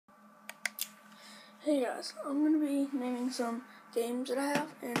Hey guys, I'm going to be naming some games that I have,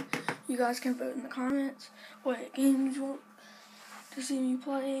 and you guys can vote in the comments what games you want to see me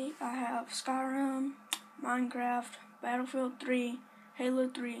play. I have Skyrim, Minecraft, Battlefield 3, Halo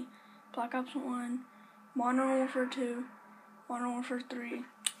 3, Black Ops 1, Modern Warfare 2, Modern Warfare 3,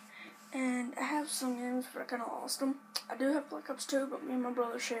 and I have some games but I kind of lost them. I do have Black Ops 2, but me and my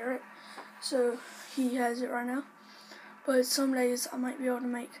brother share it, so he has it right now. But some days I might be able to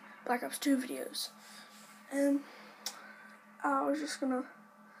make Black Ops 2 videos. And I was just gonna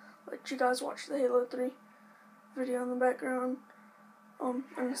let you guys watch the Halo 3 video in the background. And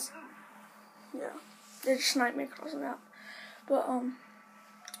yeah, they just sniped me across the map. But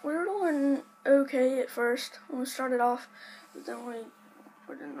we were doing okay at first when we started off, but then we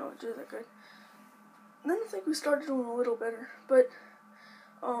didn't really do that good. And then I think we started doing a little better. But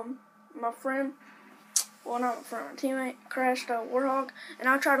my friend, well, not my friend, my teammate crashed a Warthog, and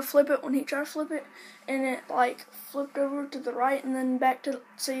I tried to flip it when he tried to flip it, and it like flipped over to the right and then back to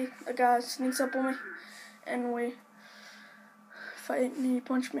see a guy sneaks up on me, and we fight, and he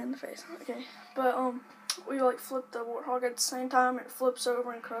punched me in the face. Okay, but we like flipped the Warthog at the same time, and it flips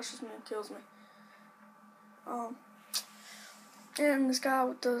over and crushes me and kills me. And this guy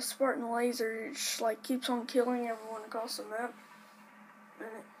with the Spartan laser just like keeps on killing everyone across the map, and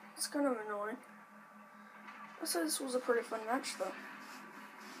it's kind of annoying. I said this was a pretty fun match, though.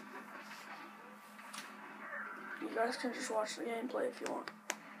 You guys can just watch the gameplay if you want.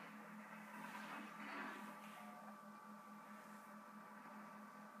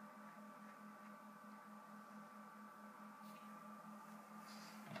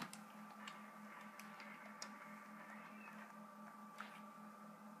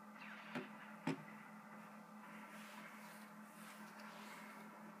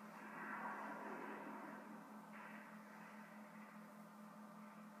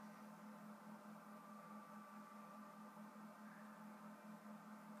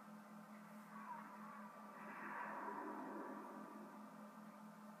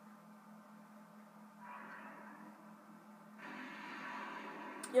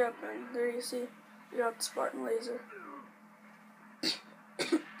 Yep, and there you see, you got the Spartan laser.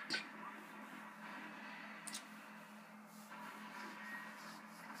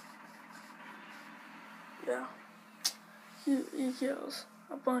 Yeah, he kills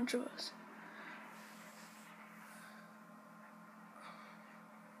a bunch of us.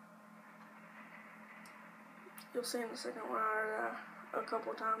 You'll see in the second one a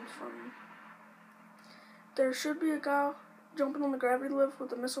couple times from. There should be a guy jumping on the gravity lift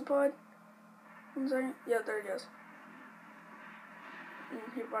with a missile pod. 1 second. Yeah, there he goes. And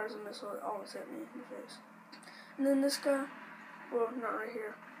he fires a missile that almost hit me in the face. And then this guy, well, not right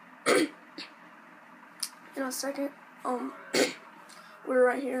here. In a second, we're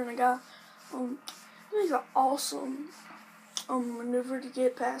right here, and a guy, he's an awesome maneuver to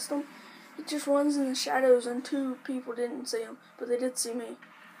get past him. He just runs in the shadows, and 2 people didn't see him, but they did see me.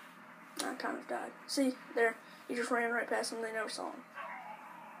 I kind of died. See, there, he just ran right past him, they never saw him.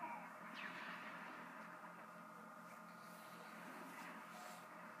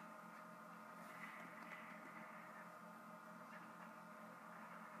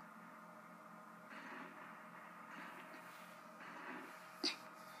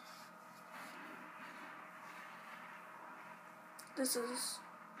 This is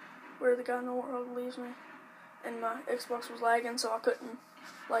where the guy in the Warthog leaves me, and my Xbox was lagging, so I couldn't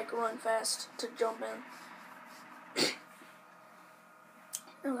like run fast to jump in.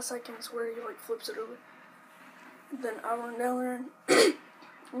 Unless I can swear he like flips it over. Then I run down there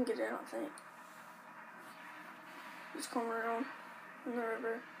and get in, I think. Just come around in the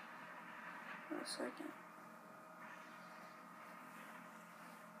river in a second.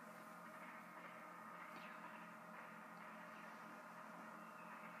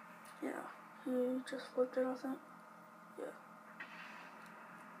 Yeah, he just flipped it, I think.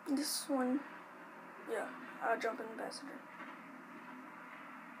 Yeah. This one, yeah, I'll jump in the passenger.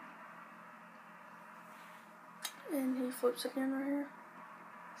 And he flips again right here,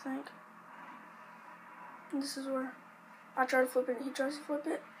 I think. And this is where I try to flip it, and he tries to flip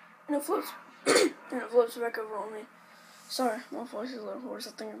it, and it flips, and it flips back over on me. Sorry, my voice is a little hoarse.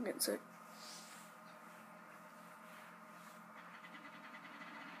 I think I'm getting sick.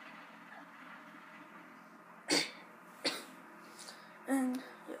 And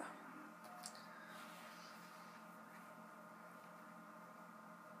yeah.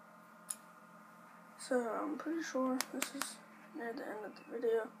 So I'm pretty sure this is near the end of the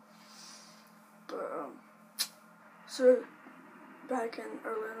video. But so back in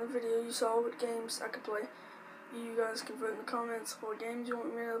earlier in the video you saw what games I could play. you guys can put in the comments what games you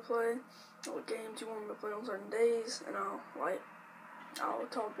want me to play, what games you want me to play on certain days, and I'll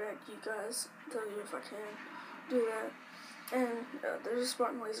talk back to you guys, tell you if I can do that. And there's a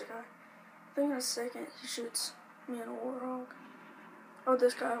Spartan laser guy. I think that's second. He shoots me and a warhog. Oh,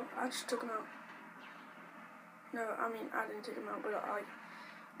 this guy, I just took him out. No, I mean, I didn't take him out, but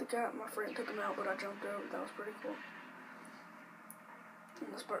my friend took him out, but I jumped over. That was pretty cool.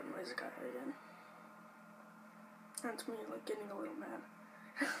 And the Spartan laser guy again. That's me, like, getting a little mad.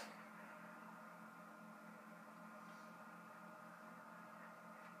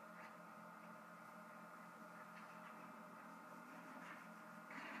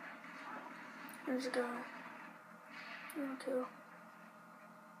 There's a guy. Kill.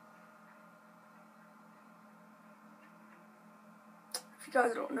 If you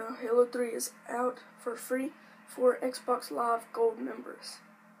guys don't know, Halo 3 is out for free for Xbox Live Gold members.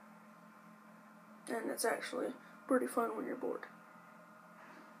 And it's actually pretty fun when you're bored.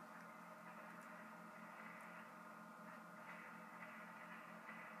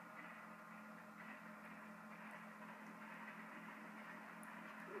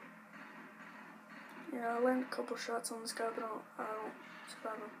 Yeah, I landed a couple shots on this guy, but I don't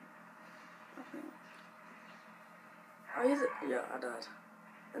survive him. I think. I died.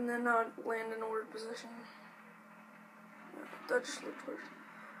 And then I land in a weird position. Yeah, that just looked weird.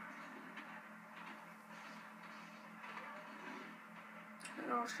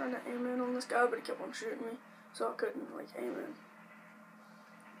 And I was trying to aim in on this guy, but he kept on shooting me, so I couldn't, like, aim in.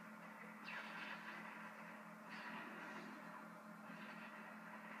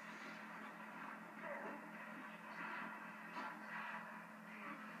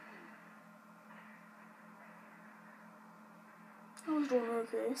 I was doing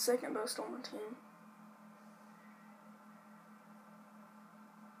okay, second best on my team.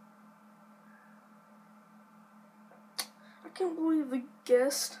 I can't believe the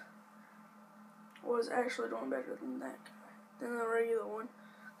guest was actually doing better than that guy, than the regular one.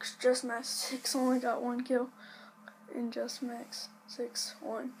 Because Just Max 6 only got 1 kill, and Just Max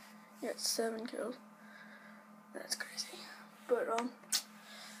 6-1 got 7 kills. That's crazy. But,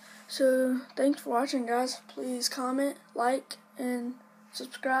 so, thanks for watching, guys. Please comment, like, and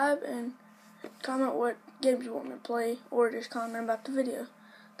subscribe, and comment what games you want me to play, or just comment about the video.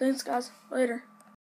 Thanks, guys. Later.